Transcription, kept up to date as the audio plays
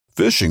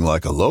Fishing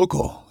like a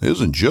local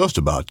isn't just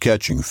about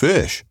catching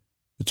fish.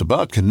 It's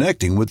about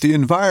connecting with the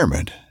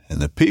environment and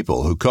the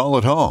people who call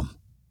it home.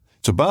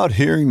 It's about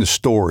hearing the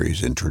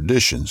stories and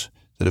traditions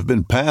that have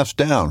been passed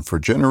down for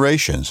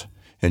generations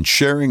and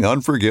sharing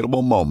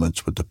unforgettable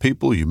moments with the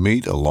people you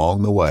meet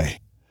along the way.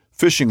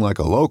 Fishing like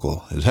a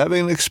local is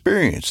having an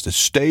experience that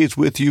stays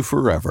with you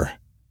forever.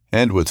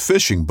 And with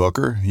Fishing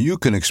Booker, you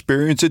can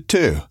experience it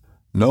too,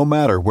 no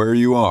matter where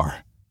you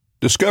are.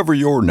 Discover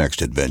your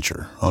next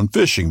adventure on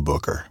Fishing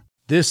Booker.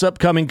 This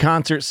upcoming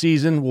concert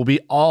season will be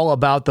all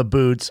about the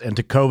boots, and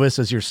Tecovas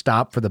is your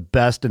stop for the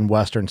best in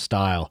Western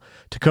style.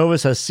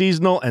 Tecovas has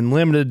seasonal and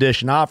limited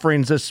edition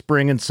offerings this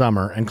spring and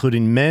summer,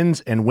 including men's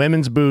and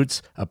women's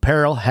boots,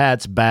 apparel,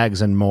 hats,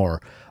 bags, and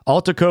more.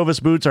 All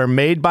Tecovas boots are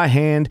made by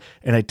hand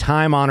in a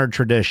time-honored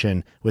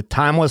tradition with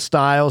timeless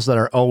styles that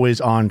are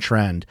always on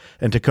trend.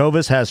 And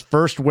Tecovas has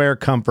first wear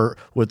comfort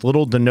with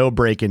little to no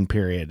break-in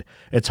period.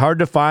 It's hard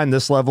to find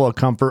this level of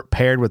comfort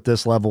paired with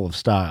this level of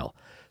style.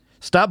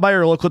 Stop by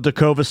your local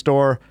Tecovas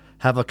store,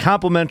 have a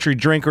complimentary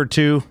drink or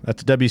two,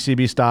 that's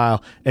WCB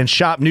style, and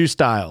shop new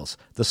styles.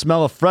 The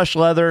smell of fresh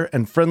leather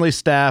and friendly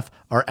staff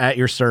are at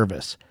your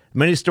service.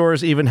 Many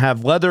stores even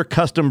have leather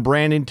custom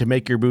branding to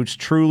make your boots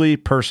truly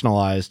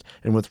personalized.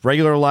 And with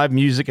regular live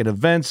music and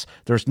events,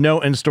 there's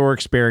no in-store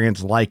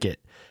experience like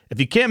it.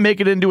 If you can't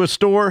make it into a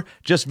store,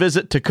 just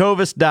visit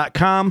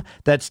tecovas.com.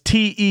 That's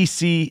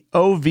TECOVAS.com.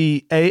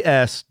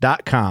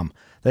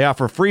 They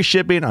offer free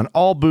shipping on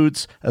all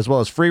boots, as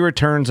well as free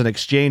returns and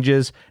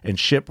exchanges, and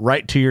ship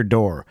right to your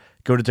door.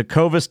 Go to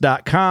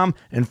tecovas.com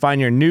and find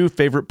your new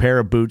favorite pair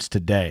of boots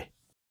today.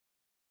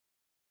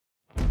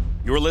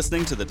 You're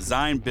listening to the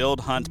Design, Build,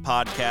 Hunt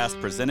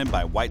podcast presented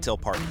by Whitetail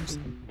Partners.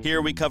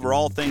 Here we cover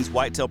all things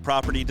whitetail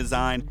property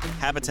design,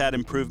 habitat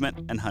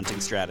improvement, and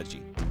hunting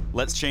strategy.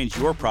 Let's change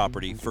your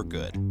property for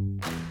good.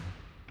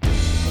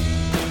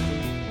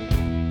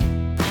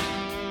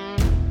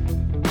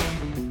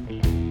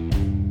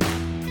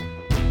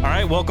 All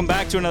right, welcome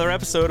back to another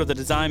episode of the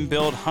Design,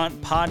 Build,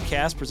 Hunt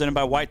podcast presented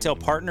by Whitetail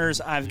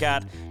Partners. I've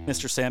got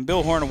Mr. Sam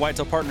Billhorn of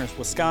Whitetail Partners,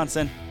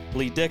 Wisconsin,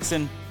 Lee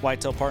Dixon,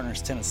 Whitetail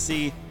Partners,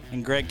 Tennessee,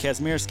 and Greg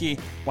Kazmierski,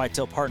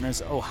 Whitetail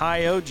Partners,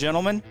 Ohio.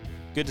 Gentlemen,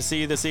 good to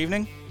see you this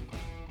evening.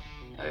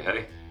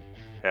 Hey.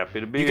 Happy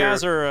to be here. You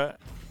guys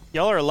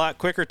y'all are a lot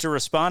quicker to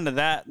respond to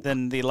that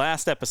than the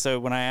last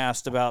episode when I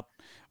asked about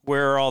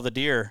where are all the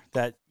deer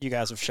that you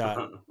guys have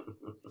shot.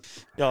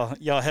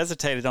 Y'all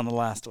hesitated on the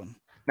last one.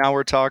 Now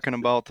we're talking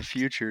about the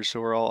future, so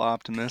we're all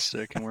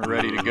optimistic and we're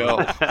ready to go.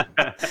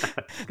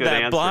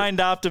 That blind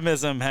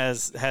optimism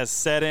has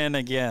set in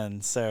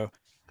again. So,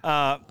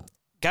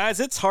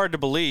 guys, it's hard to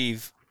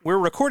believe. We're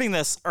recording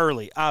this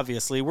early,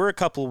 obviously. We're a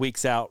couple of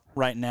weeks out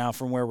right now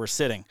from where we're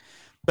sitting.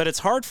 But it's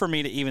hard for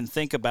me to even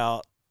think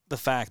about the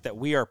fact that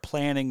we are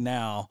planning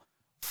now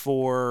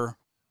for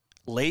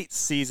late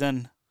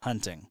season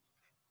hunting.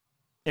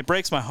 It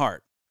breaks my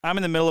heart. I'm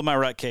in the middle of my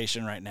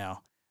rutcation right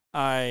now.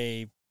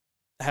 I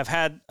have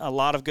had a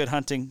lot of good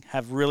hunting,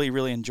 have really,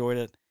 really enjoyed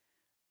it.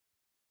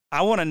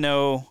 I want to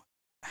know,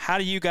 how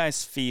do you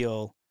guys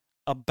feel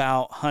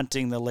about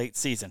hunting the late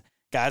season?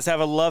 Guys have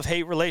a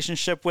love-hate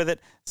relationship with it.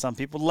 Some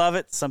people love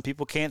it. Some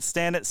people can't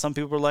stand it. Some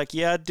people are like,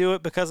 yeah, I do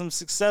it because I'm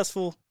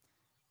successful.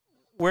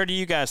 Where do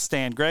you guys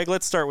stand? Greg,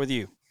 let's start with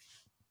you.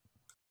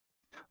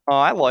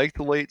 I like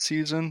the late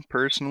season,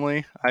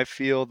 personally. I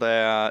feel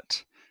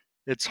that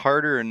it's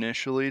harder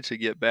initially to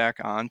get back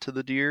onto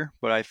the deer,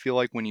 but I feel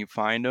like when you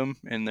find them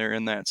and they're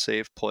in that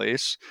safe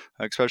place,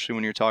 especially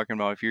when you're talking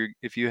about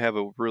if you have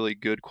a really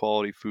good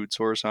quality food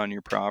source on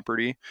your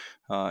property,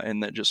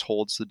 and that just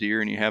holds the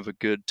deer, and you have a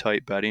good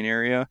tight bedding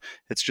area,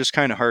 it's just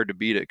kind of hard to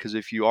beat it. Because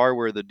if you are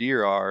where the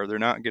deer are, they're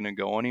not going to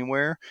go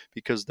anywhere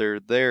because they're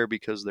there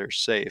because they're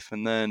safe,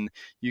 and then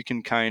you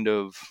can kind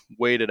of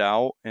wait it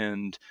out.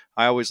 And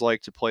I always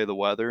like to play the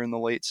weather in the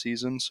late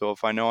season, so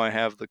if I know I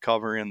have the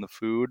cover and the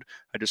food,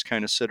 I just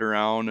kind of sit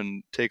around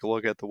and take a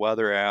look at the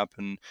weather app,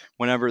 and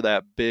whenever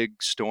that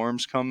big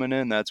storm's coming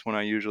in, that's when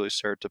I usually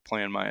start to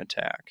plan my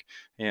attack.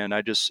 And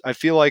I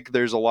feel like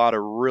there's a lot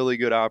of really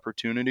good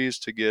opportunities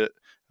to get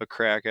a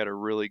crack at a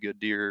really good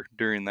deer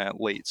during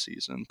that late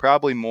season,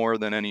 probably more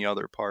than any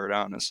other part,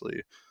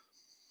 honestly.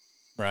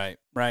 Right.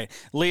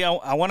 Lee,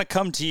 I want to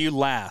come to you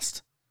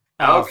last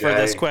for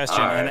this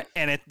question, right.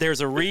 and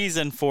there's a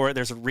reason for it.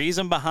 There's a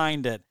reason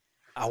behind it.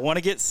 I want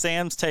to get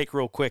Sam's take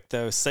real quick,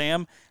 though.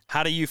 Sam,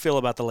 how do you feel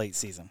about the late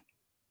season?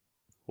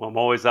 Well, I'm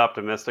always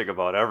optimistic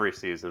about every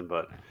season,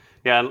 but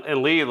yeah,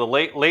 and Lee, the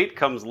late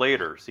comes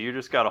later, so you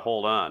just got to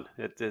hold on.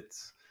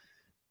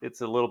 It's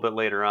a little bit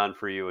later on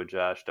for you and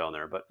Josh down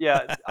there, but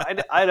yeah,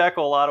 I'd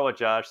echo a lot of what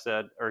Josh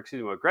said, or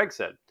excuse me, what Greg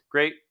said.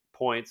 Great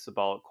points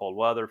about cold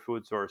weather,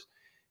 food source.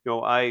 You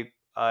know, I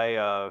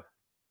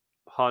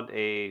hunt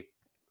a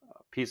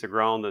piece of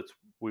ground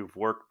we've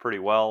worked pretty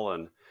well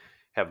and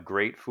have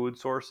great food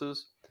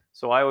sources.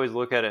 So I always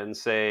look at it and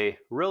say,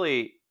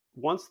 really,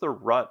 once the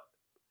rut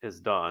is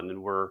done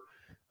and we're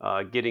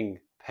getting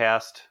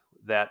past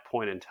that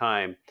point in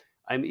time,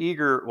 I'm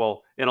eager.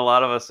 Well, and a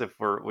lot of us, if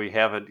we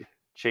haven't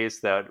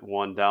chased that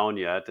one down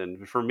yet.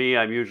 And for me,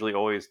 I'm usually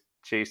always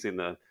chasing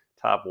the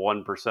top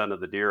 1% of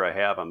the deer I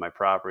have on my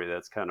property.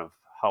 That's kind of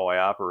how I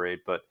operate.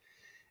 But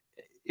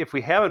if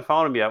we haven't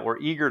found them yet, we're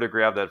eager to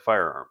grab that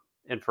firearm.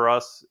 And for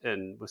us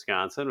in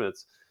Wisconsin,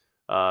 it's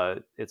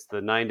the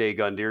 9-day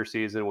gun deer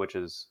season, which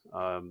is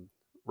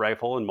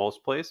rifle in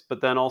most places,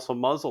 but then also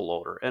muzzle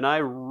loader. And I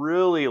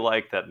really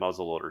like that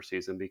muzzle loader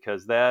season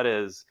because that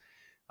is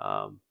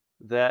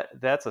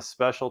that's a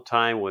special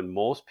time when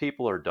most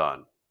people are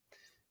done.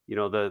 You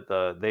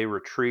know, they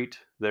retreat,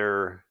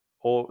 their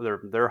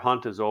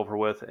hunt is over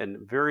with,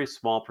 and very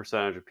small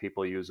percentage of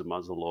people use a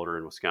muzzle loader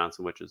in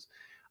Wisconsin, which is,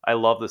 I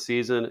love the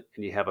season,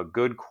 and you have a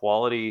good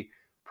quality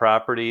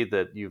property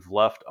that you've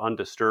left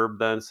undisturbed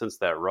then since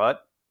that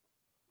rut.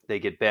 They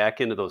get back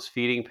into those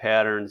feeding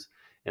patterns,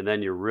 and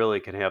then you really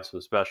can have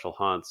some special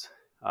hunts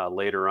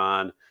later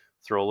on.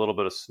 Throw a little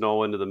bit of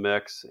snow into the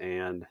mix,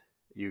 and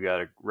you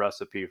got a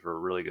recipe for a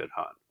really good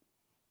hunt.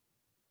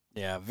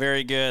 Yeah,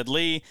 very good.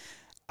 Lee,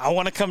 I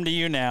want to come to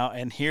you now,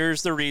 and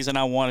here's the reason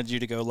I wanted you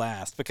to go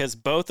last, because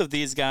both of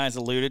these guys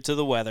alluded to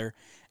the weather,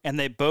 and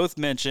they both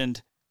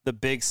mentioned the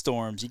big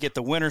storms. You get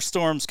the winter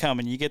storms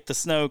coming. You get the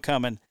snow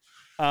coming.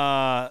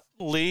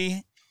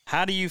 Lee,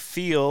 how do you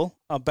feel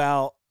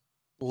about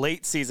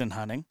late season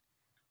hunting?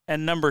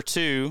 And number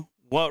two,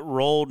 what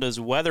role does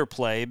weather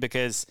play?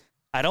 Because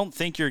I don't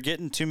think you're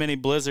getting too many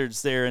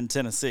blizzards there in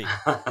Tennessee.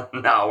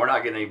 No, we're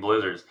not getting any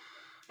blizzards.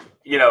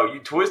 You know, you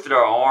twisted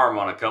our arm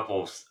on a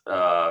couple of,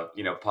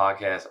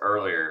 podcasts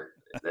earlier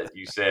that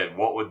you said,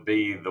 what would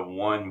be the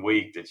one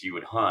week that you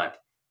would hunt?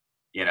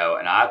 You know,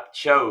 and I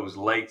chose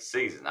late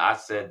season. I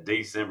said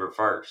December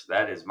 1st.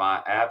 That is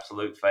my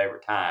absolute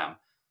favorite time.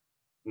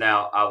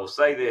 Now, I will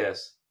say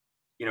this,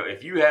 you know,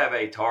 if you have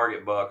a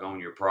target buck on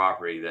your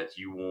property that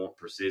you want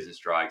precision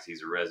strikes,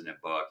 he's a resident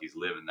buck, he's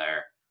living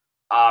there.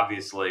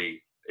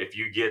 Obviously, if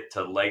you get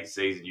to late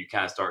season, you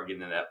kind of start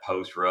getting in that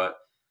post rut.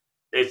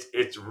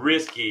 It's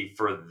risky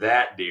for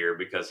that deer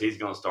because he's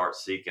going to start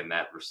seeking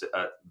that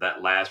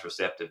last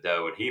receptive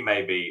doe, and he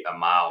may be a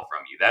mile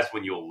from you. That's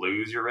when you'll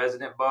lose your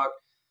resident buck,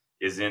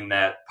 is in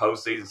that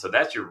postseason. So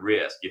that's your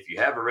risk. If you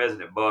have a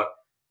resident buck,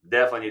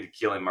 definitely need to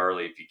kill him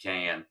early if you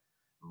can.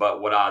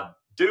 But what I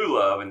do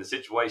love in the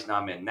situation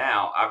I'm in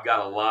now, I've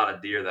got a lot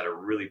of deer that are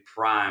really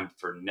primed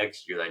for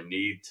next year. They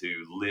need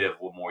to live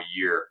one more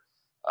year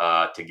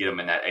to get them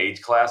in that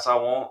age class I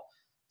want.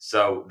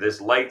 So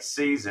this late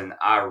season,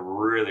 I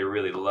really,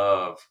 really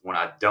love when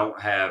I don't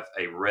have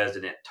a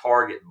resident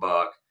target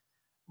buck,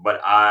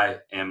 but I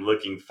am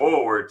looking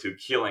forward to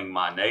killing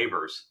my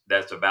neighbors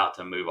that's about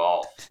to move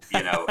off,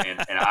 you know,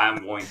 and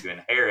I'm going to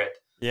inherit.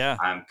 Yeah.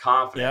 I'm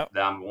confident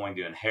that I'm going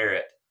to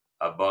inherit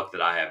a buck that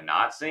I have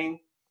not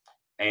seen.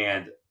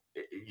 And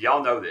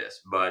y'all know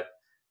this, but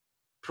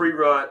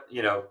pre-rut,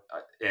 you know,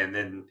 and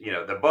then, you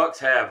know, the bucks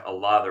have a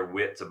lot of their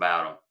wits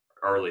about them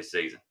early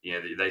season. You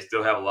know, they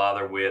still have a lot of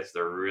their wits.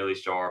 They're really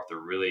sharp. They're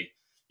really,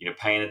 you know,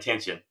 paying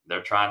attention.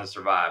 They're trying to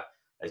survive.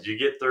 As you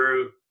get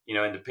through, you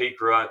know, into peak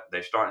rut,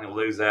 they're starting to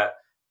lose that.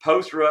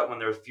 Post rut, when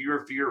there's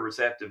fewer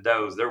receptive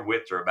does, their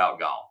wits are about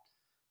gone,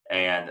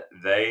 and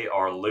they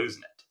are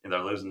losing it, and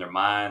they're losing their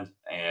mind,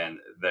 and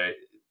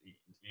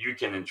you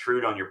can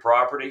intrude on your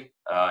property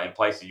in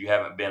places you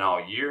haven't been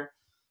all year.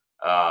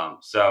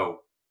 So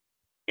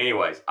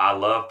anyways, I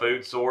love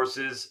food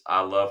sources.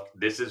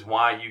 This is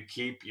why you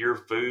keep your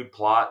food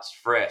plots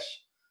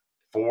fresh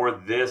for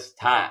this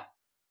time.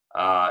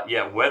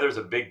 Weather's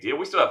a big deal.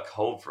 We still have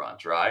cold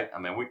fronts, right? I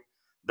mean,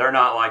 they're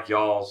not like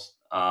y'all's,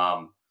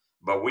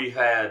 but we've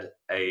had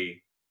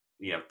a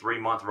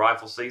 3-month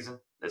rifle season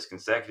that's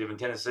consecutive in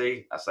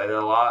Tennessee. I say that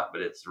a lot,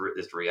 but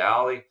it's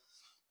reality.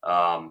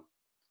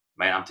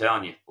 Man, I'm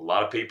telling you, a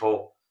lot of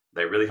people,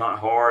 they really hunt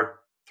hard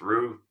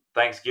through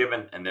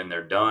Thanksgiving, and then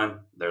they're done.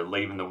 They're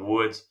leaving the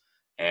woods,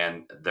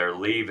 and they're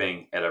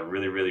leaving at a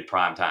really, really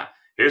prime time.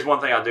 Here's one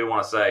thing I do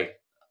want to say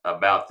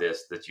about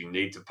this that you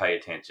need to pay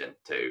attention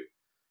to.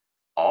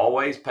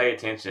 Always pay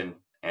attention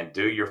and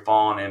do your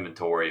fawn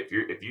inventory.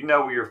 If you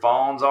know where your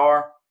fawns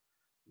are,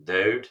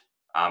 dude,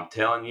 I'm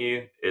telling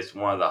you, it's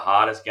one of the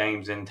hottest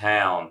games in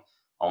town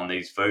on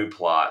these food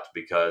plots,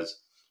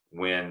 because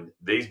when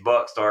these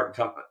bucks start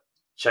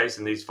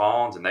chasing these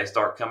fawns and they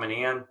start coming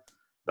in,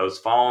 those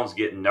fawns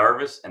get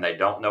nervous and they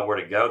don't know where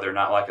to go. They're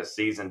not like a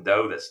seasoned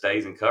doe that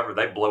stays in cover.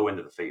 They blow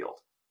into the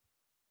field.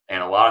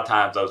 And a lot of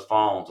times those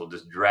fawns will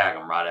just drag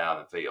them right out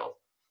of the field.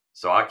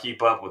 So I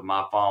keep up with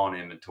my fawn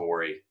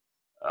inventory,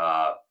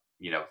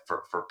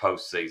 for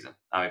post-season.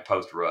 I mean,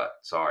 post-rut.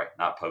 Sorry,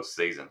 not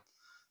post-season.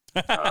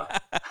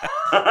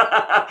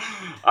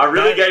 I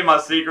really gave my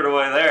secret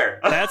away there.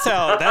 That's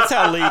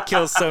how Lee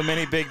kills so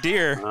many big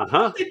deer.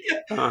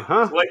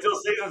 Wait till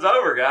season's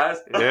over, guys.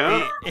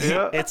 Yeah.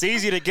 It's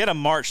easy to get a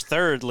March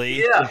 3rd,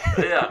 Lee.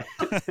 Yeah.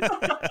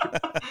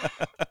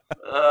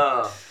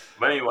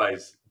 But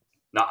anyways,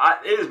 no,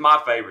 it is my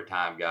favorite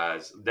time,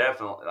 guys.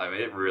 Definitely. I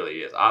mean, it really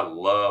is. I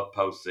love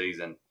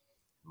postseason.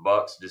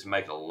 Bucks just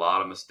make a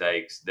lot of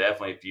mistakes.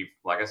 Definitely,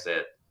 like I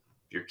said,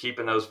 if you're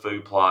keeping those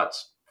food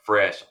plots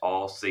fresh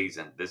all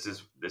season, this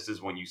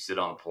is when you sit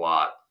on the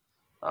plot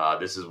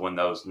This is when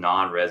those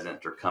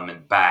non-residents are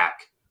coming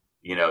back,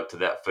 to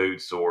that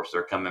food source.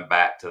 They're coming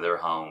back to their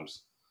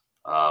homes.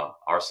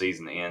 Our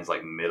season ends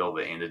like middle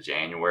to end of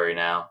January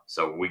now,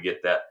 so we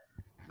get that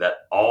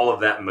all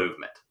of that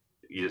movement.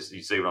 You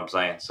see what I'm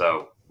saying?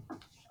 So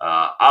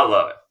I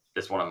love it.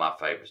 It's one of my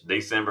favorites.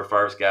 December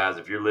 1st, guys.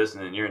 If you're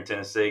listening and you're in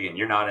Tennessee and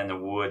you're not in the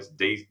woods,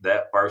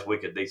 that first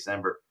week of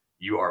December,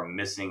 you are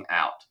missing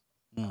out.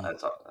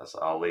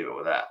 I'll leave it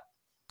with that.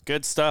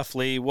 Good stuff,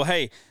 Lee. Well,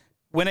 hey,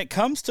 when it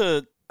comes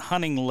to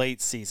hunting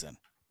late season,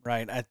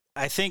 right?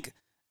 I think,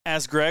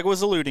 as Greg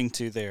was alluding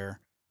to there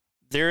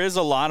is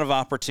a lot of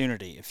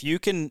opportunity if you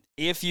can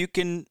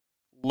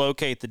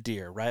locate the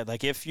deer, right?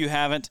 Like if you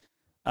haven't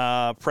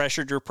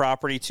pressured your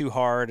property too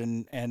hard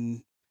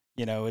and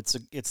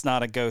it's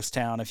not a ghost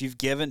town.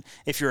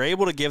 If you're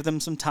able to give them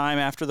some time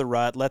after the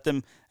rut, let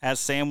them, as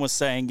Sam was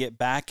saying, get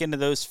back into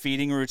those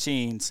feeding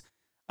routines.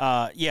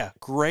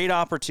 Great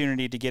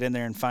opportunity to get in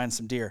there and find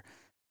some deer.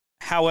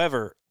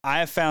 However, I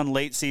have found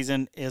late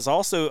season is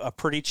also a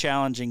pretty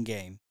challenging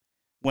game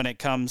when it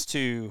comes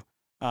to,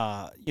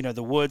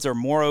 the woods are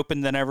more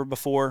open than ever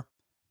before.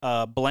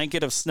 A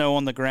blanket of snow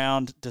on the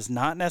ground does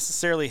not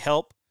necessarily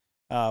help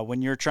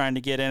when you're trying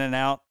to get in and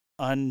out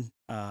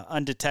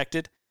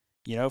undetected,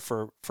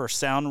 for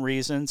sound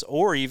reasons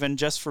or even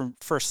just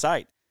for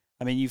sight.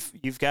 I mean,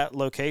 you've got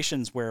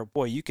locations where,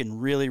 boy, you can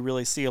really,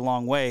 really see a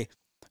long way.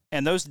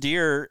 And those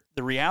deer,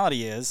 the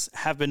reality is,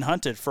 have been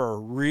hunted for a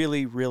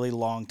really, really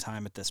long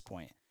time at this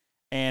point.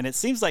 And it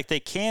seems like they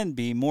can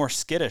be more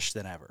skittish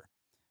than ever.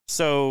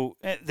 So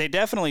they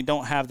definitely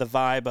don't have the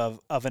vibe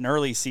of an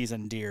early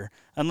season deer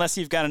unless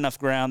you've got enough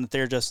ground that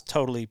they're just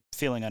totally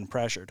feeling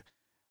unpressured.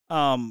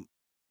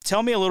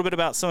 Tell me a little bit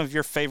about some of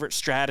your favorite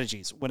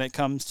strategies when it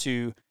comes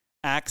to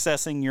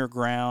accessing your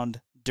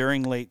ground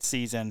during late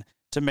season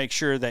to make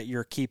sure that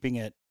you're keeping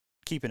it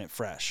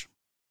fresh.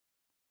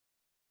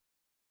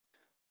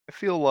 I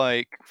feel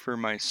like for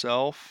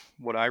myself,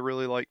 what I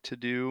really like to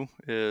do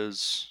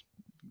is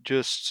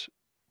just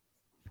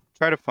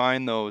try to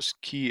find those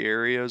key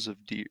areas of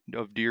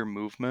deer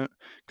movement,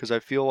 because I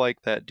feel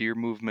like that deer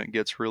movement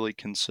gets really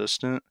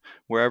consistent.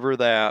 Wherever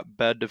that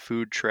bed to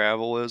food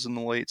travel is in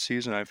the late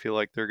season, I feel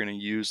like they're going to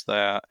use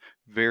that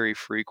very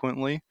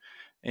frequently.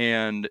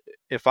 And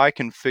if I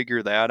can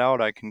figure that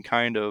out, I can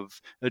kind of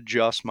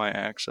adjust my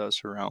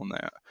access around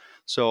that.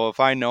 So if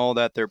I know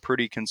that they're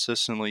pretty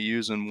consistently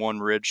using one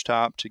ridge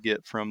top to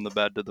get from the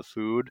bed to the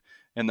food,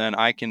 and then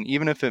I can,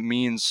 even if it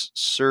means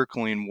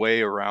circling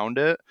way around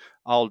it,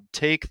 I'll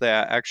take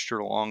that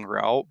extra long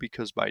route,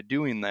 because by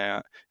doing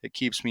that, it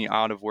keeps me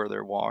out of where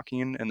they're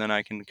walking, and then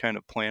I can kind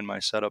of plan my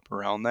setup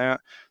around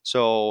that.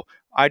 So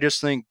I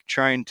just think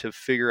trying to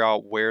figure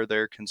out where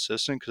they're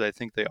consistent, because I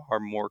think they are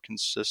more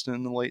consistent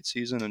in the late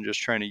season, and just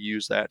trying to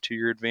use that to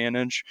your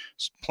advantage,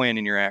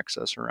 planning your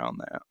access around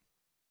that.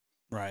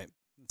 Right.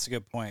 That's a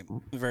good point.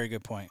 A very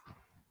good point.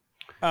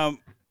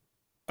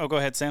 Go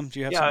ahead, Sam. Do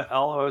you have something?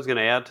 All I was going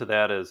to add to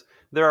that is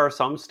there are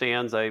some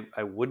stands I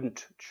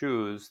wouldn't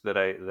choose that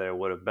I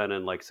would have been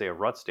in, like, say, a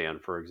rut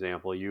stand, for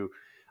example.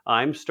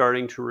 I'm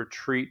starting to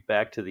retreat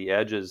back to the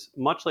edges,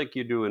 much like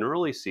you do in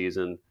early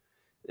season,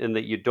 in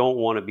that you don't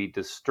want to be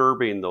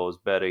disturbing those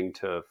bedding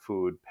to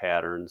food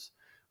patterns.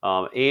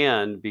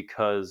 And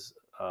because,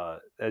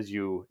 as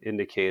you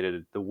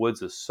indicated, the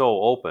woods is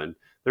so open,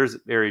 there's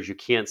areas you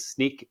can't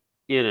sneak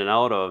in and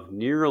out of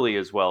nearly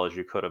as well as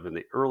you could have in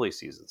the early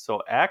season.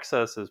 So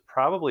access is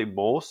probably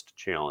most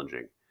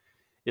challenging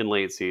in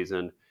late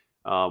season,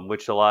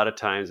 which a lot of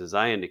times, as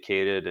I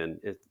indicated, and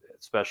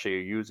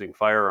especially using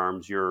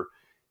firearms, you're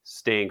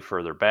staying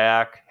further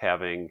back,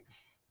 having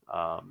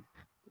a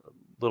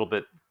little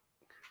bit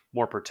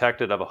more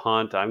protected of a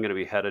hunt. I'm going to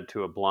be headed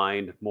to a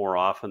blind more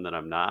often than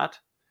I'm not,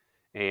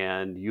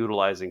 and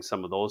utilizing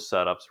some of those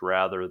setups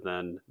rather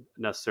than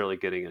necessarily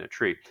getting in a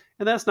tree.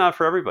 And that's not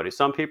for everybody.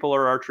 Some people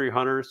are archery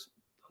hunters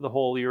the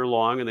whole year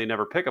long and they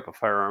never pick up a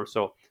firearm.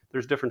 So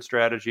there's different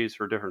strategies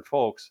for different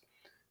folks.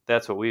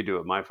 That's what we do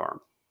at my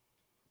farm.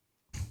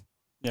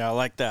 Yeah, I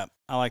like that.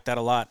 I like that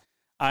a lot.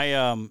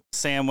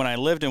 Sam, when I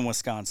lived in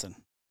Wisconsin,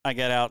 I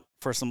got out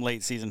for some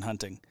late season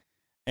hunting.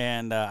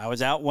 And I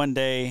was out one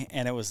day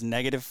and it was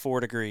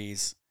 -4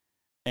 degrees.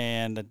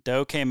 And a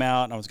doe came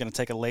out and I was going to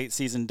take a late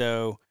season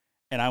doe.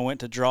 And I went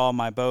to draw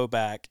my bow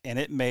back, and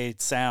it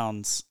made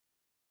sounds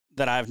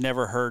that I've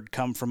never heard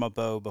come from a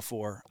bow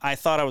before. I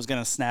thought I was going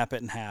to snap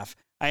it in half.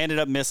 I ended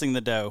up missing the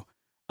doe.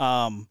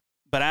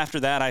 But after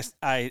that,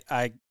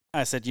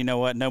 I said, you know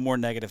what? No more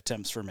negative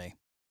temps for me.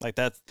 Like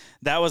that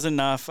was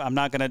enough. I'm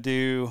not going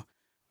to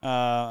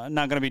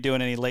be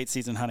doing any late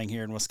season hunting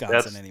here in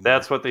Wisconsin anymore.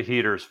 That's what the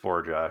heater's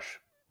for, Josh.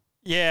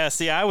 Yeah,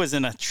 see, I was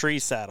in a tree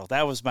saddle.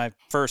 That was my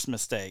first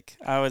mistake.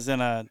 I was in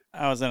a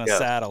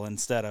saddle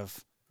instead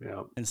of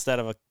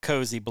a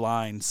cozy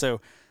blind.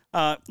 So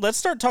let's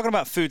start talking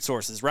about food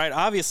sources, right?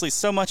 Obviously,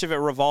 so much of it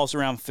revolves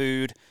around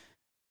food.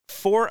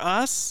 For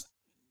us,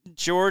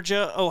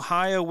 Georgia,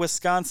 Ohio,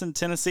 Wisconsin,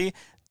 Tennessee,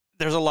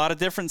 there's a lot of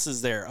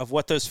differences there of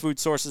what those food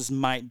sources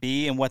might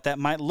be and what that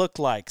might look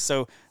like.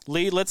 So,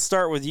 Lee, let's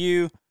start with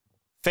you.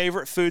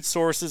 favorite food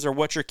sources or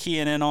what you're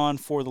keying in on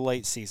for the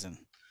late season?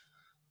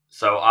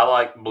 So I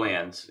like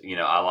blends.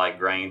 I like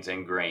grains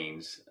and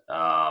greens.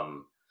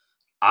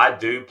 I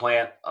do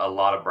plant a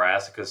lot of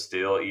brassicas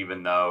still,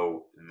 even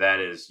though that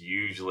is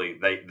usually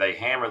they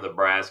hammer the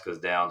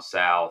brassicas down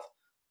south.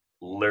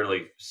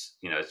 Literally,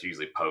 it's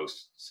usually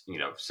post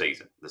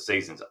season. The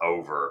season's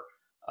over.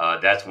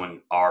 That's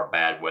when our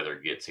bad weather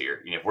gets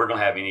here. If we're gonna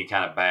have any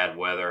kind of bad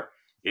weather,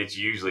 it's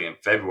usually in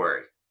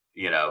February.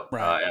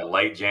 Right.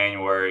 Late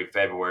January,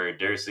 February,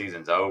 deer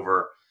season's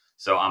over.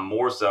 So I'm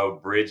more so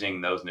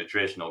bridging those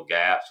nutritional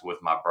gaps with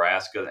my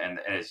brassica, and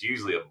it's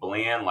usually a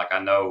blend. Like I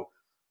know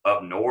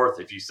up north,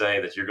 if you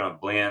say that you're going to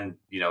blend,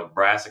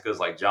 brassicas,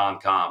 like John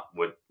Comp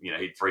would,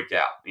 he'd freak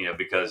out,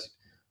 because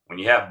when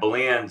you have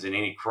blends in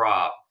any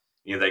crop,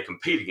 they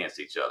compete against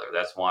each other.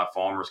 That's why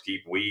farmers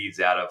keep weeds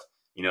out of,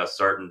 a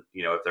certain,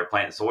 if they're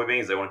planting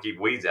soybeans, they want to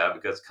keep weeds out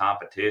because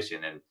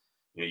competition, and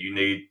you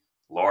need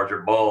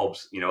larger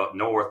bulbs, up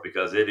north,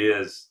 because it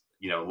is,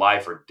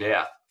 life or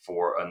death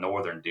for a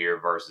northern deer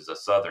versus a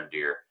southern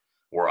deer.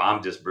 Where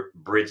I'm just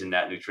bridging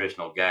that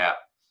nutritional gap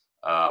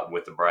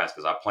with the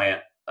brassicas. I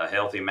plant a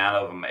healthy amount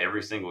of them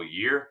every single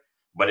year,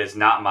 but it's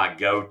not my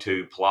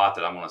go-to plot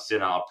that I'm going to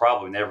sit on. I'll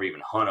probably never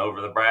even hunt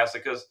over the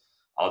brassicas.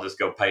 I'll just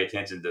go pay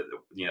attention to,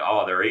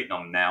 oh, they're eating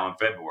them now in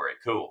February.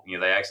 Cool.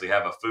 They actually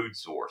have a food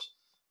source.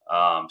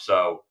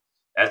 So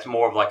that's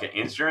more of like an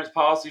insurance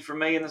policy for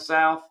me in the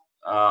South,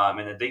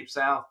 in the deep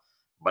South.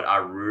 But I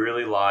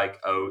really like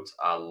oats.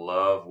 I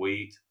love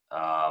wheat.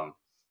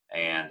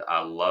 And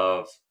I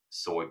love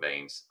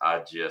soybeans.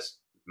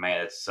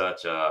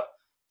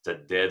 It's a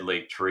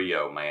deadly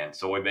trio, man.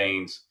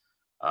 Soybeans,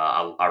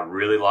 I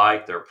really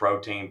like. They're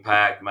protein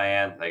packed,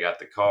 man. They got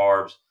the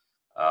carbs.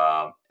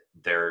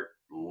 They're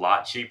a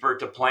lot cheaper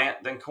to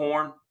plant than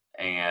corn,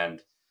 and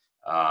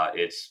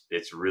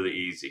it's really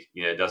easy.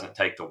 It doesn't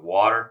take the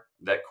water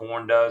that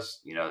corn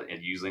does.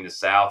 And usually in the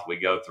South we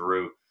go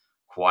through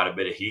quite a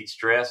bit of heat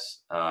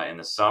stress in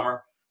the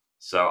summer.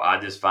 So I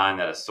just find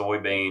that a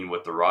soybean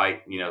with the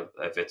right,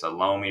 if it's a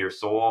loamier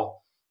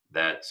soil,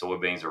 that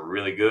soybeans are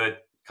really good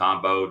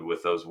comboed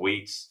with those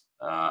wheats,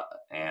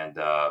 and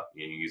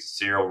you use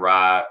cereal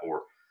rye,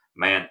 or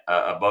man,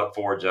 a buck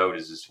forage oat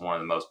is just one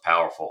of the most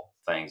powerful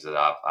things that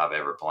I've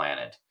ever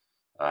planted.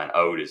 An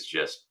oat is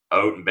just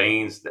oat and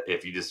beans.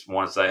 If you just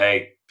want to say,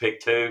 hey,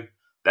 pick two,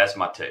 that's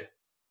my two.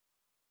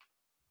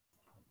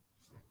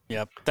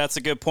 Yep, that's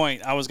a good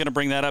point. I was going to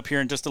bring that up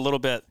here in just a little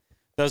bit.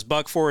 Those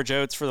buck forage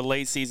oats for the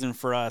late season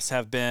for us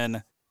have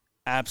been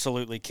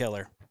absolutely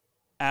killer,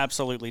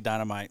 absolutely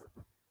dynamite.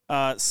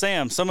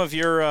 Sam, some of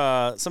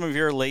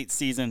your late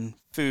season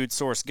food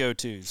source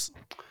go-tos.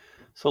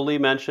 So Lee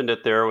mentioned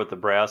it there with the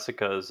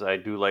brassicas. I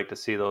do like to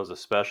see those,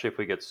 especially if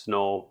we get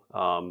snow.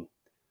 One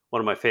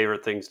of my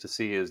favorite things to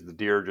see is the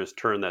deer just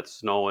turn that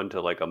snow into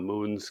like a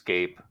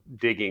moonscape,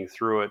 digging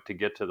through it to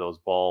get to those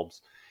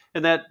bulbs.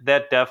 And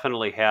that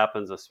definitely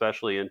happens,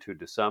 especially into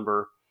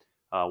December.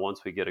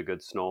 Once we get a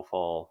good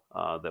snowfall,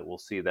 that we'll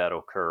see that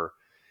occur.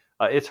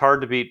 It's hard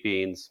to beat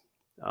beans.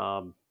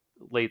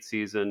 Late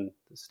season,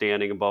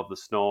 standing above the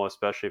snow,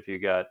 especially if you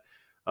got,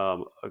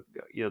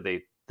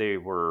 they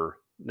were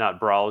not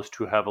browsed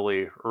too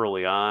heavily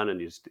early on, and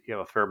you have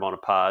a fair amount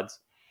of pods.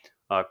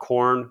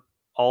 Corn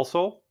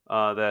also,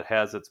 that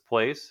has its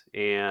place,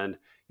 and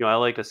I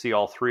like to see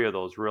all three of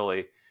those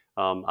really.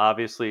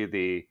 Obviously,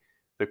 the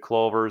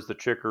clovers, the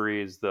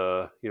chicories,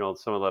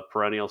 some of the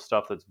perennial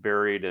stuff that's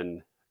buried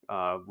and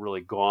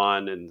really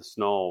gone in the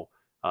snow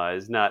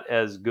is not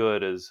as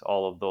good as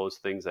all of those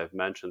things I've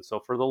mentioned. So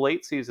for the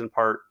late season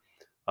part,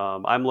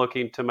 I'm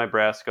looking to my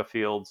brassica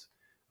fields,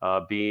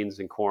 beans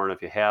and corn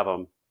if you have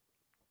them.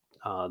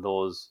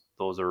 Those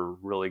are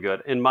really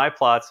good. In my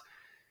plots,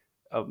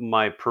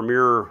 my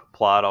premier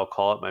plot, I'll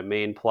call it my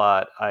main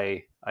plot.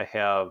 I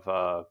have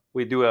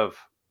we do have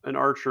an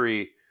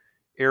archery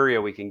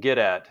area we can get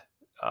at.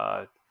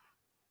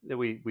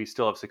 We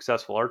still have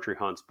successful archery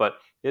hunts, but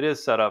it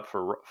is set up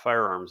for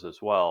firearms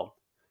as well.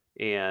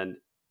 And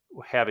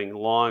having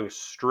long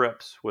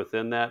strips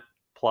within that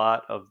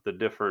plot of the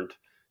different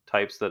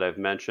types that I've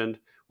mentioned,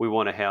 we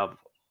want to have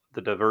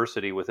the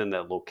diversity within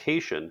that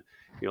location.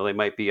 They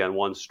might be on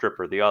one strip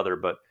or the other,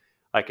 but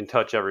I can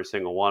touch every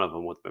single one of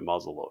them with my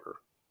muzzle loader.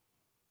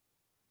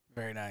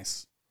 Very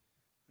nice.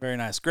 Very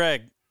nice.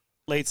 Greg,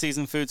 late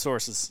season food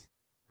sources.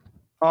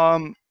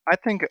 I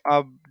think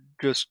I'll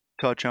just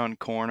touch on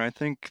corn. I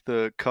think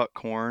the cut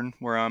corn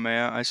where I'm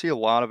at, I see a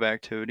lot of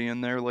activity in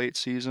there late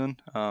season.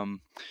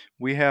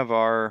 We have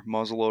our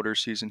muzzleloader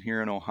season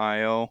here in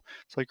Ohio.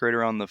 It's like right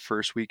around the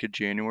first week of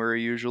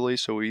January usually.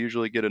 So we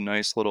usually get a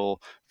nice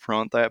little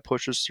front that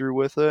pushes through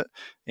with it.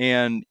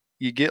 And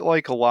you get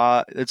like a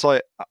lot. It's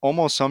like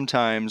almost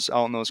sometimes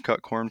out in those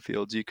cut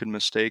cornfields, you could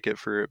mistake it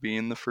for it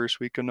being the first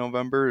week of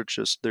November. It's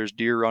just there's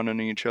deer running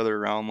each other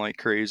around like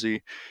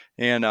crazy.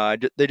 And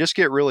they just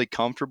get really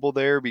comfortable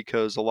there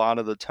because a lot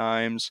of the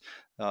times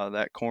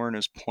that corn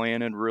is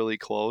planted really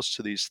close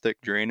to these thick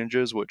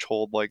drainages, which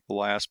hold like the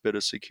last bit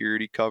of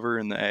security cover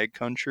in the ag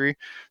country.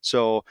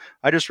 So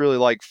I just really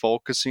like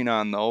focusing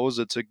on those.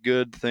 It's a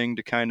good thing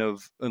to kind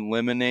of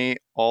eliminate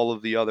all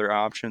of the other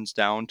options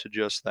down to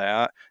just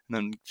that, and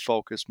then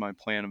focus my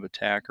plan of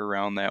attack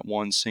around that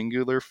one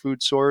singular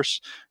food source.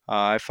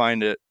 I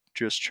find it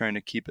just trying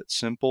to keep it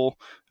simple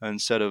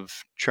instead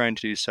of trying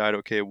to decide,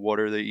 okay, what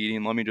are they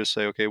eating? Let me just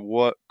say, okay,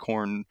 what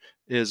corn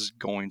is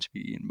going to be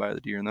eaten by the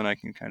deer, and then I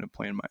can kind of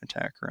plan my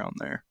attack around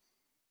there.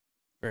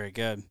 Very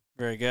good.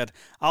 Very good.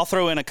 I'll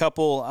throw in a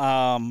couple,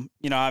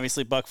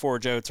 obviously buck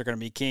forage oats are going to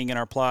be king in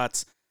our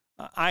plots.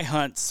 I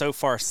hunt so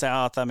far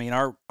south. I mean,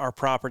 our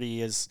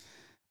property is,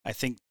 I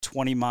think,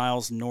 20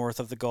 miles north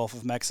of the Gulf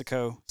of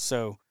Mexico.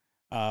 So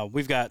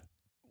we've got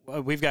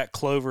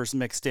clovers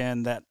mixed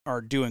in that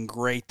are doing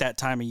great that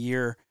time of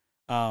year.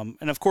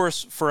 And of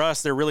course, for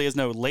us, there really is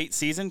no late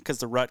season because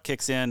the rut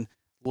kicks in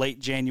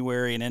late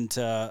January and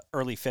into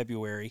early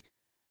February.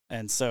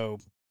 And so,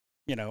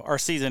 our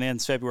season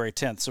ends February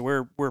 10th.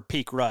 So we're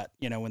peak rut,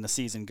 when the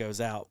season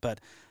goes out.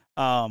 But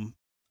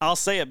I'll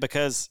say it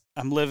because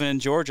I'm living in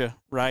Georgia,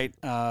 right?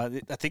 I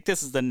think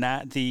this is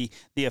the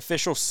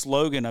official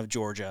slogan of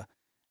Georgia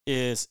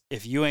is,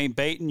 if you ain't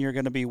baiting, you're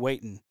going to be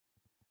waiting.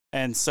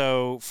 And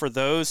so for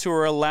those who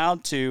are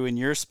allowed to in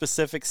your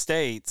specific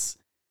states,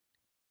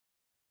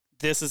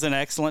 this is an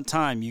excellent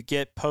time. You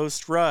get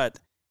post-rut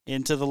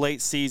into the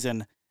late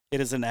season. It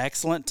is an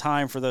excellent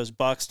time for those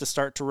bucks to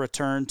start to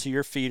return to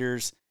your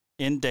feeders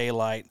in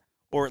daylight,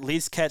 or at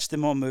least catch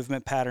them on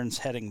movement patterns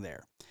heading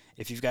there.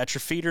 If you've got your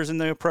feeders in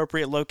the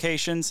appropriate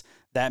locations,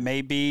 that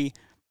may be,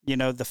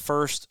 the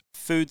first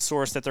food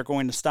source that they're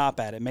going to stop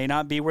at. It may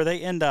not be where they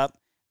end up.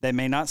 They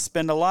may not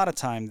spend a lot of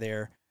time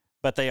there,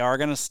 but they are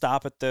going to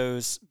stop at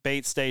those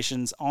bait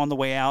stations on the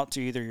way out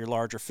to either your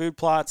larger food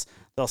plots.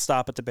 They'll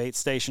stop at the bait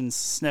stations,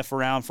 sniff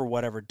around for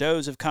whatever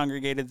does have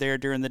congregated there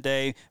during the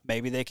day.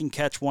 Maybe they can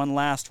catch one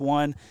last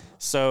one.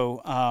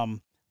 So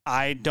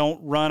I don't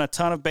run a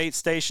ton of bait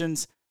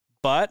stations,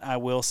 but I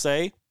will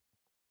say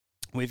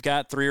we've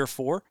got 3 or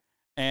 4.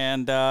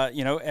 And,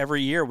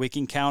 every year we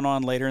can count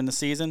on later in the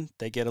season,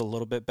 they get a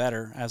little bit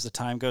better as the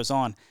time goes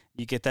on.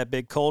 You get that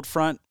big cold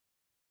front,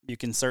 you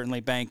can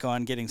certainly bank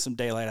on getting some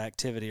daylight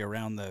activity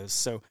around those.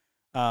 So,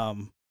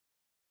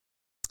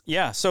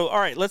 So, all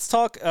right, let's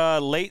talk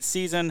late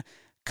season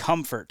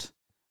comfort.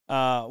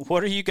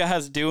 What are you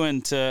guys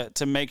doing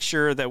to make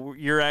sure that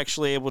you're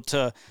actually able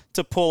to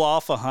pull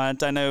off a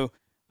hunt? I know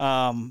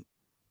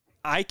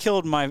I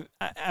killed my.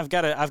 I've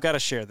got to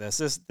share this.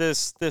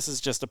 This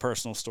is just a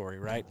personal story,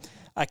 right?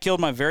 I killed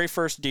my very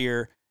first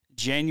deer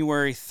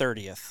January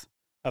 30th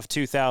of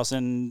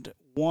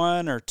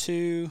 2001 or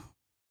 2.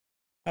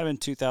 Might have been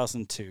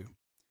 2002.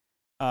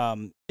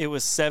 It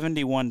was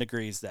 71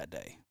 degrees that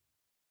day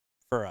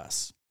for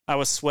us. I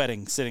was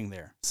sweating sitting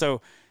there.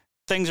 So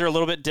things are a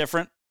little bit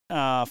different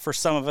for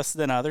some of us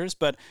than others.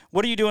 But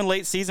what are you doing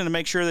late season to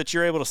make sure that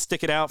you're able to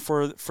stick it out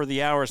for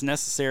the hours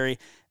necessary?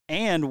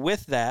 And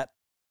with that,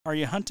 are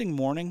you hunting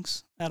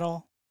mornings at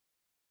all?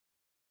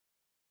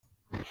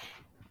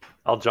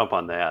 I'll jump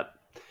on that.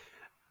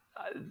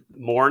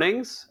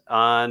 Mornings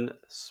on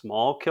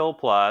small kill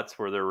plots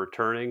where they're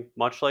returning,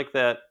 much like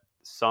that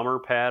summer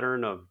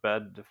pattern of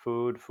bed to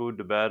food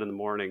to bed in the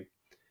morning,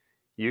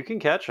 you can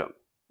catch them.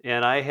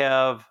 And I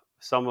have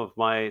some of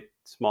my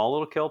small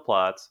little kill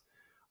plots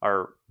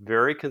are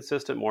very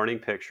consistent morning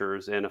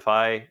pictures. And if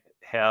I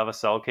have a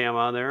cell cam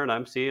on there and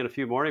I'm seeing a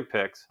few morning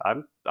pics,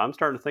 I'm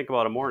starting to think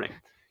about a morning.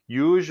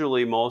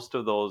 Usually most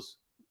of those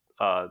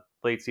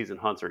late season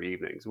hunts are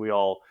evenings. We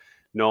all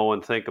know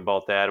and think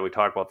about that, and we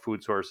talk about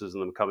food sources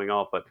and them coming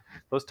out, but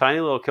those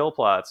tiny little kill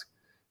plots,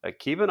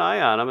 keep an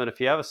eye on them. And if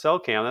you have a cell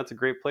cam, that's a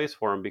great place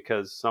for them,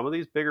 because some of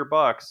these bigger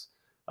bucks,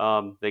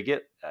 they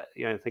get,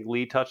 I think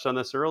Lee touched on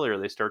this earlier,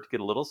 they start to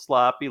get a little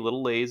sloppy, a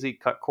little lazy,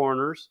 cut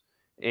corners,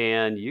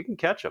 and you can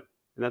catch them.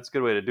 And that's a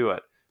good way to do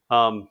it.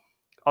 I'll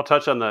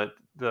touch on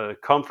the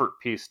comfort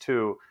piece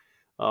too.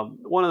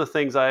 One of the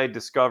things I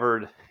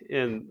discovered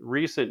in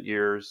recent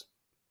years,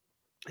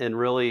 and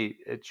really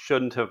it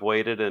shouldn't have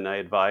waited, and I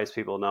advise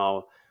people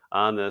now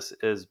on this,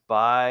 is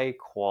buy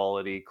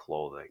quality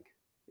clothing.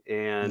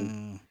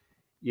 And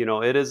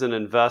it is an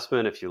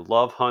investment. If you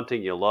love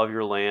hunting, you love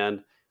your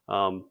land.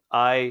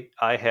 I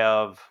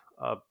have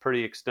a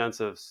pretty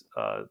extensive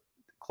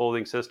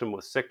clothing system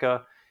with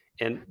Sitka,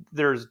 and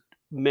there's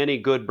many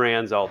good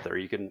brands out there.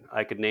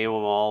 I could name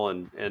them all,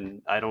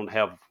 and I don't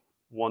have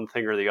one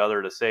thing or the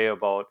other to say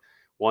about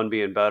one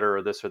being better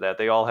or this or that.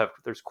 They all have,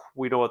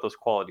 we know what those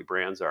quality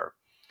brands are.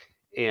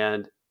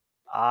 And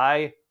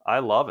I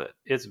love it.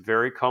 It's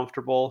very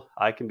comfortable.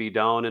 I can be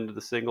down into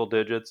the single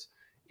digits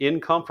in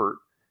comfort,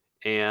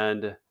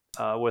 and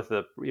with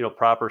the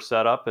proper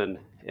setup, and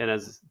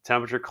as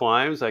temperature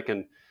climbs, I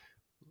can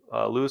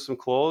lose some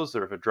clothes,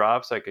 or if it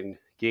drops, I can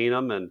gain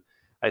them. And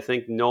I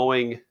think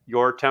knowing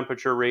your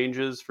temperature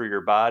ranges for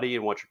your body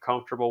and what you're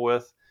comfortable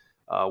with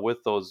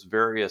those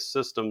various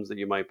systems that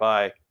you might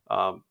buy,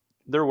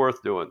 they're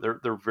worth doing.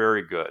 They're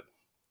very good.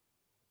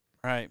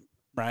 Right.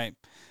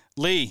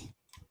 Lee,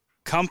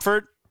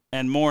 comfort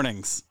and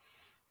mornings.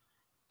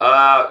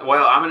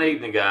 Well, I'm an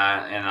evening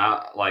guy, and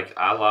I'm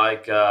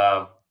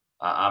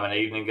an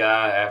evening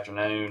guy,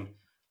 afternoon.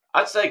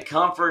 I'd say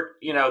comfort.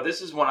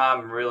 This is when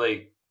I'm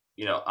really,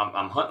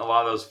 I'm hunting a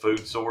lot of those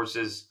food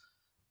sources,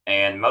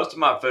 and most of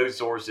my food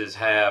sources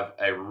have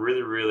a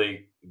really,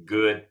 really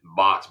good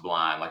box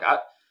blind.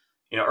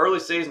 Early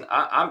season,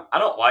 I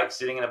don't like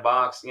sitting in a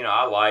box.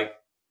 I like,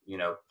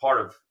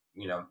 part of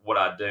what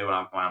I do when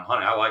I'm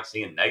hunting. I like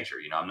seeing nature.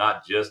 I'm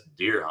not just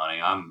deer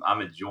hunting.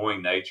 I'm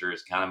enjoying nature.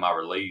 It's kind of my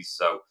release.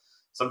 So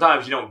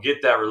sometimes you don't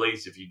get that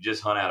release if you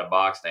just hunt out of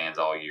box stands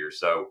all year.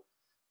 So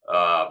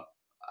I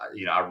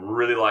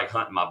really like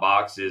hunting my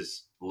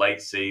boxes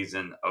late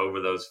season over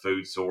those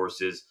food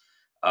sources.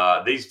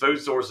 These food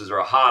sources are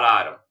a hot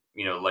item,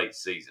 late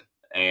season,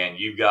 and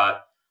you've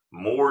got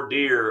more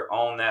deer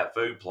on that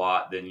food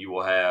plot than you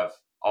will have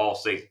all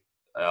season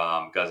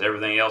because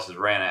everything else is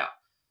ran out.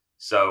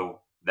 So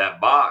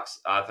that box,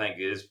 I think,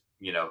 is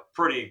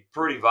pretty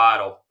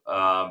vital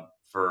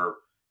for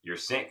your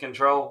scent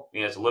control.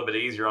 It's a little bit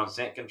easier on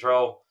scent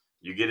control.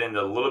 You get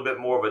into a little bit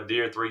more of a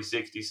deer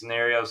 360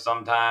 scenario.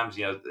 Sometimes,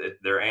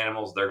 they're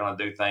animals. They're going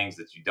to do things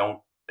that you don't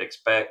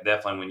expect.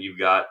 Definitely when you've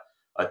got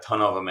a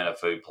ton of them in a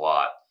food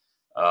plot.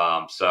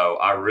 So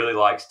I really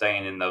like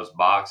staying in those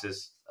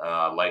boxes.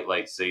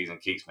 Late season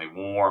keeps me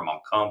warm.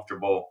 I'm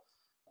comfortable,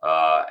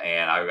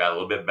 and I've got a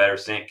little bit better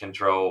scent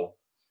control.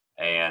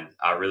 And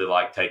I really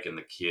like taking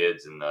the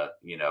kids and the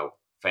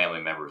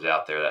family members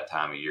out there that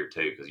time of year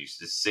too, because you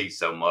just see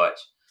so much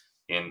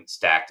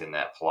stacked in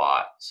that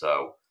plot.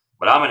 So,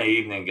 but I'm an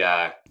evening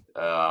guy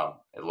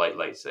at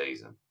late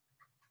season.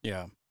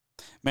 Yeah,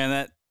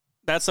 man,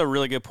 that's a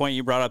really good point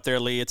you brought up there,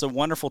 Lee. It's a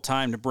wonderful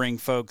time to bring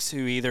folks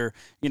who either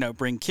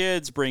bring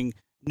kids, bring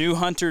new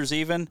hunters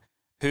even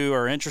who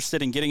are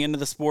interested in getting into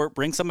the sport,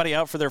 bring somebody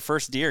out for their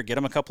first deer, get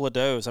them a couple of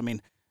does. I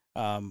mean,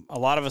 a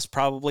lot of us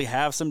probably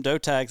have some doe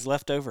tags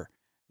left over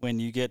when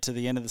you get to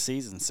the end of the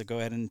season. So go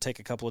ahead and take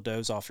a couple of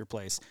does off your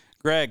place.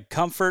 Greg,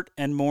 comfort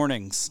and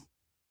mornings.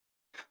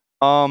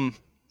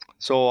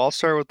 So I'll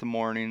start with the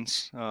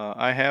mornings.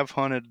 I have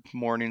hunted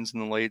mornings in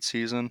the late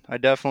season. I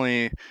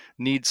definitely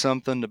need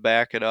something to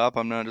back it up.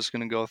 I'm not just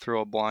going to go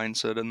throw a blind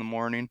sit in the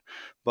morning,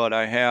 but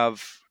I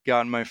have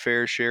gotten my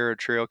fair share of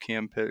trail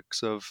cam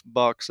picks of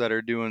bucks that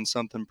are doing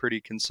something pretty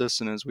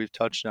consistent, as we've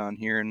touched on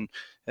here, and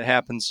it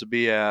happens to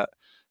be at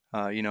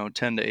 10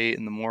 to 8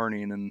 in the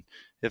morning. And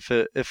if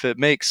it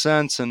makes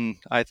sense and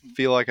I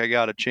feel like I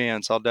got a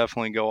chance, I'll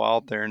definitely go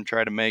out there and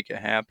try to make it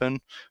happen.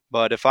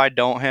 But if I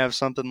don't have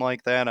something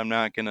like that, I'm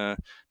not gonna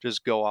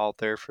just go out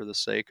there for the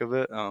sake of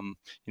it.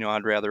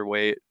 I'd rather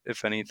wait,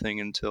 if anything,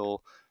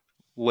 until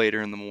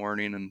later in the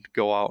morning and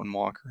go out and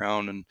walk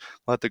around and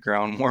let the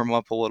ground warm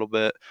up a little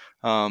bit.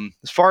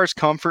 As far as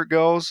comfort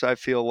goes, I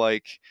feel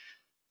like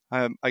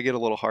I get a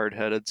little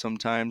hard-headed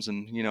sometimes,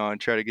 and I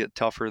try to get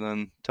tougher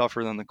than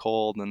the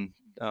cold, and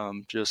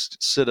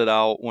just sit it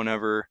out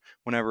whenever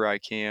I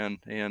can.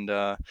 And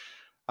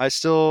I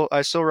still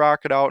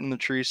rock it out in the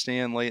tree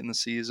stand late in the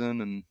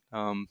season,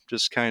 and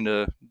just kind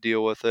of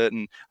deal with it.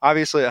 And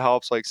obviously it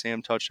helps, like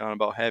Sam touched on,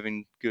 about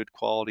having good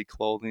quality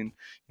clothing.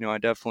 I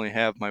definitely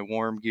have my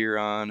warm gear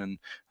on, and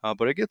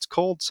but it gets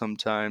cold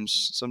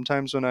sometimes.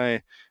 Sometimes when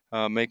I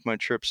make my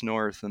trips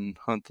north and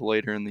hunt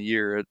later in the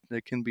year,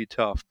 it can be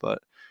tough, but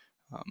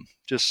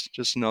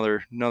just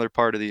another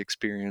part of the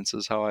experience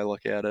is how I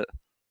look at it.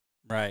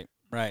 Right.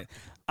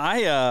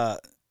 I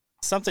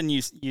something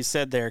you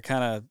said there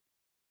kind of,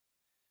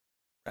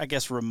 I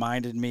guess,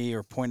 reminded me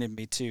or pointed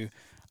me to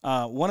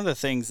one of the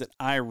things that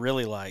I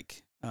really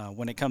like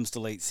when it comes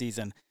to late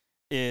season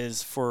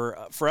is for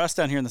us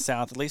down here in the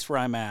South, at least where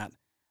I'm at,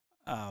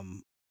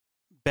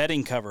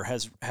 bedding cover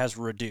has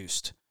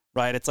reduced.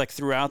 Right, it's like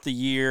throughout the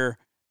year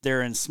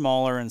they're in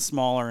smaller and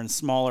smaller and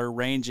smaller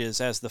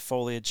ranges as the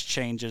foliage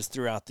changes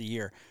throughout the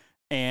year.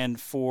 And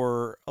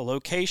for a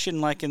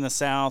location like in the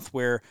South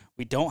where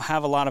we don't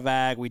have a lot of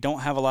ag, we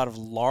don't have a lot of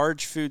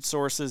large food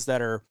sources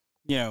that are,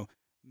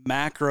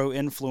 macro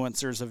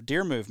influencers of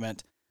deer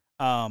movement,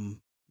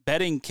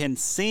 bedding can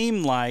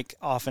seem like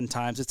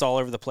oftentimes it's all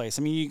over the place.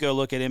 I mean, you go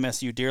look at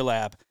MSU Deer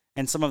Lab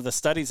and some of the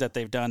studies that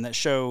they've done that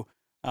show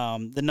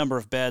the number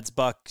of beds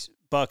bucks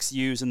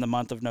use in the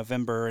month of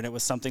November, and it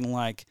was something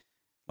like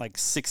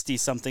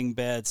 60-something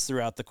beds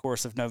throughout the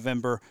course of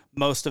November.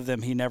 Most of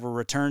them he never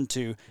returned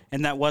to,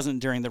 and that wasn't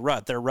during the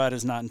rut. Their rut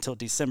is not until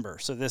December.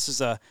 So this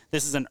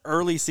is an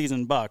early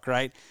season buck,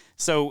 right?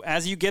 So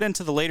as you get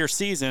into the later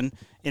season,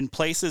 in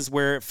places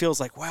where it feels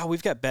like, wow,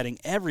 we've got bedding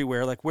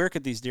everywhere, like where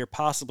could these deer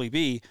possibly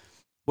be?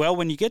 Well,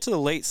 when you get to the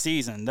late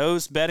season,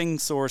 those bedding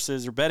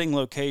sources or bedding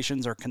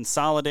locations are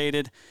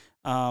consolidated.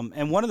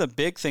 And one of the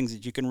big things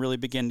that you can really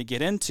begin to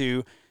get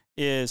into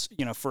is,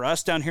 for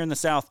us down here in the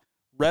South,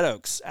 red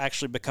oaks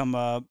actually become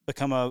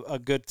a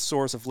good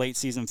source of late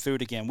season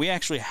food again. We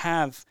actually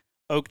have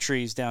oak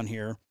trees down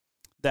here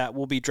that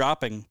will be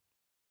dropping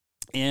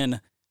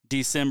in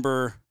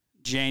December,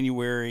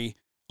 January,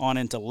 on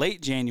into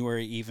late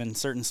January, even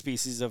certain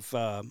species of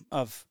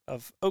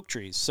oak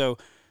trees. So,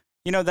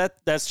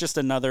 that's just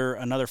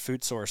another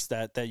food source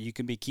that you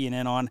can be keying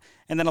in on.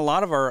 And then a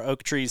lot of our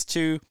oak trees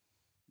too,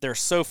 they're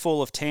so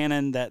full of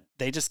tannin that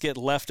they just get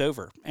left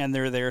over, and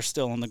they're there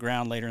still on the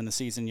ground later in the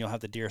season. You'll have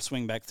the deer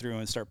swing back through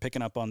and start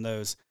picking up on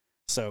those.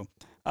 So,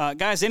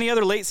 guys, any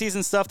other late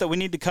season stuff that we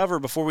need to cover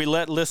before we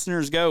let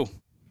listeners go?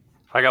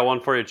 I got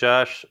one for you,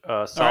 Josh.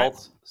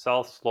 South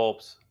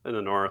slopes in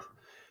the north.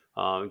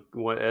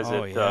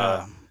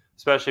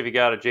 Especially if you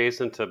got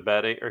adjacent to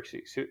bedding, or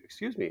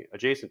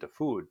adjacent to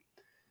food.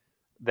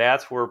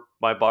 That's where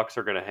my bucks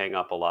are going to hang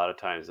up a lot of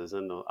times, is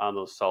on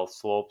those south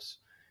slopes.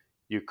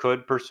 You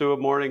could pursue a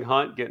morning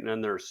hunt, getting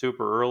in there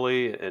super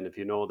early, and if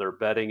you know they're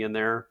bedding in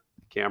there,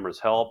 cameras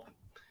help.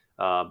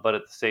 But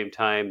at the same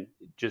time,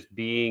 just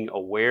being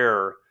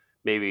aware,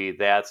 maybe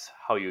that's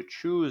how you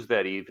choose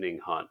that evening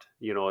hunt.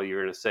 You're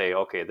going to say,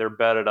 okay, they're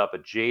bedded up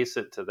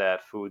adjacent to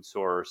that food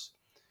source,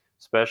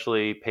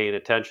 especially paying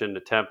attention to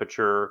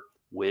temperature,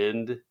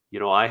 wind.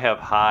 I have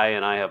high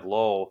and I have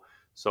low.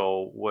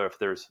 So if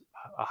there's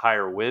a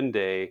higher wind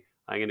day,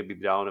 I'm going to be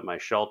down at my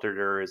sheltered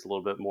areas a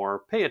little bit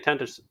more. Pay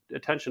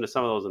attention to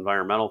some of those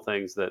environmental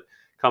things that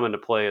come into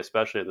play,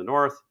 especially in the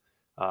north,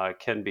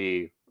 can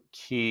be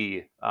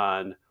key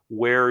on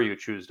where you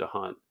choose to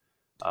hunt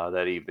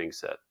that evening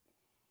set.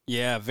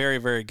 Yeah, very,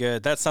 very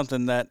good. That's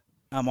something that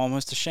I'm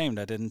almost ashamed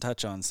I didn't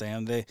touch on,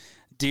 Sam. The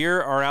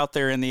deer are out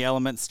there in the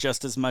elements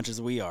just as much as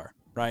we are,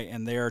 right?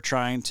 And they are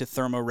trying to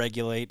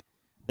thermoregulate.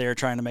 They're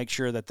trying to make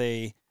sure that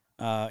they,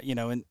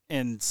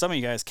 in some of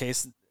you guys'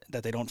 case,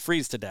 that they don't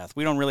freeze to death.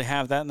 We don't really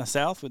have that in the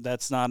South.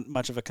 That's not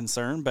much of a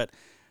concern, but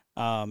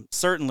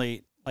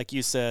certainly, like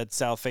you said,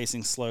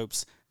 south-facing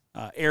slopes,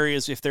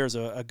 areas, if there's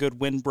a good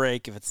wind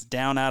break, if it's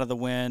down out of the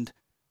wind,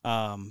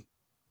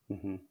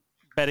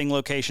 bedding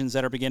locations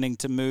that are beginning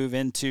to move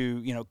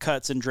into,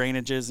 cuts and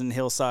drainages and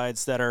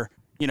hillsides that are,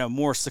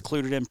 more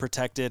secluded and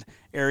protected.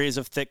 Areas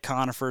of thick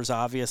conifers,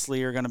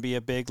 obviously, are going to be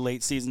a big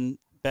late-season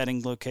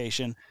bedding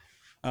location.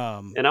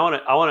 And I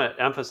want to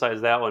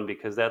emphasize that one,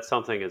 because that's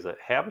something as a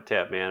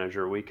habitat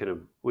manager we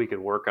can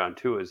work on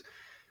too. Is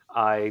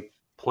I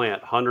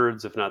plant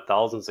hundreds, if not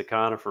thousands, of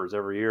conifers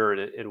every year,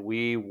 and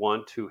we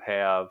want to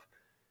have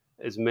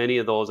as many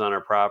of those on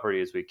our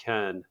property as we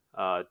can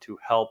to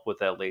help with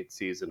that late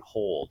season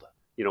hold.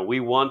 We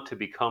want to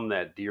become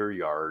that deer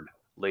yard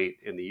late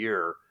in the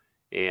year,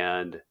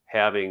 and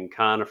having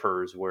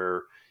conifers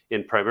where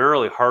in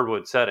primarily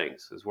hardwood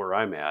settings is where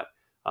I'm at.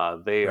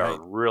 They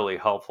are really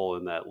helpful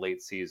in that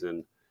late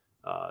season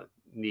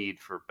need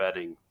for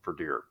bedding for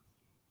deer.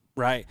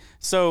 Right.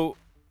 So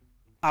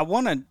I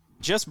want to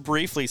just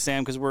briefly,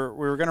 Sam, because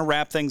we're going to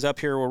wrap things up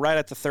here. We're right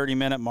at the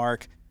 30-minute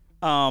mark.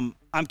 I'm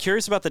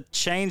curious about the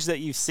change that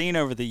you've seen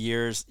over the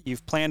years.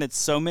 You've planted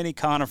so many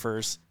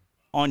conifers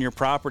on your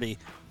property.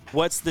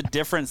 What's the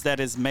difference that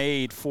is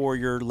made for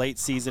your late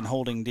season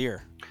holding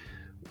deer?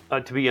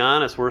 To be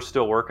honest, we're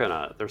still working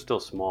on it. They're still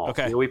small.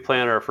 Okay. We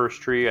planted our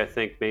first tree, I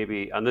think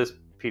maybe on this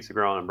piece of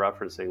ground I'm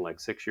referencing, like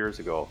 6 years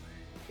ago,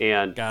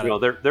 and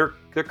they're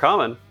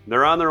coming.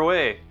 They're on their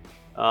way.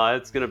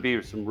 It's going to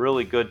be some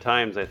really good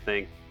times, I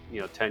think.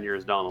 10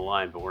 years down the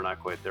line, but we're not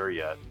quite there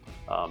yet.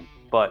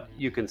 But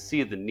you can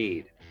see the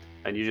need,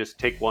 and you just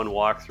take one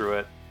walk through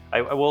it.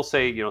 I will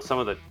say, some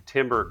of the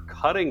timber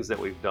cuttings that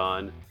we've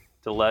done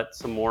to let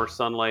some more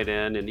sunlight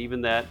in, and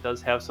even that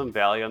does have some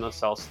value on the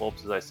south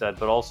slopes, as I said,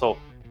 but also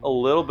a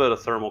little bit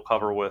of thermal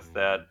cover with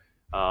that.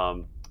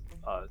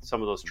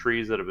 Some of those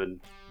trees that have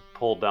been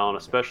pulled down,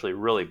 especially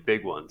really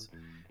big ones.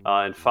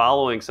 And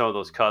following some of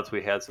those cuts,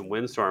 we had some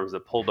windstorms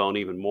that pulled down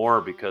even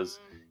more because,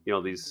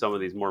 some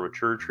of these more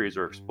mature trees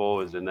are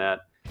exposed, and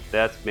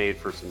that's made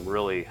for some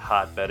really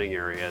hot bedding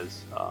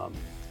areas,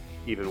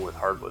 even with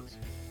hardwoods.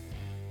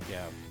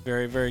 Yeah,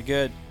 very, very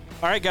good.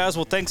 All right, guys.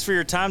 Well, thanks for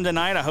your time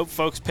tonight. I hope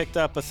folks picked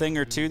up a thing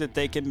or two that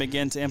they can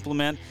begin to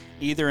implement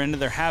either into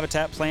their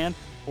habitat plan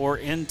or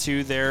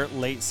into their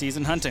late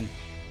season hunting.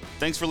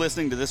 Thanks for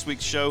listening to this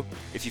week's show.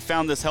 If you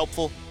found this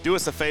helpful, do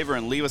us a favor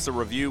and leave us a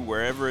review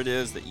wherever it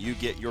is that you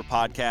get your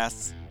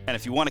podcasts. And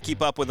if you want to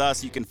keep up with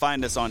us, you can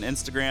find us on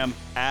Instagram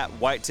at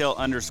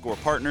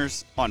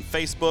whitetail_partners, on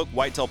Facebook,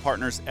 Whitetail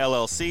Partners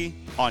LLC,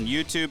 on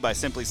YouTube by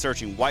simply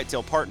searching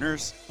Whitetail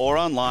Partners, or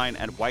online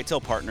at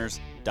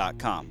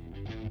whitetailpartners.com.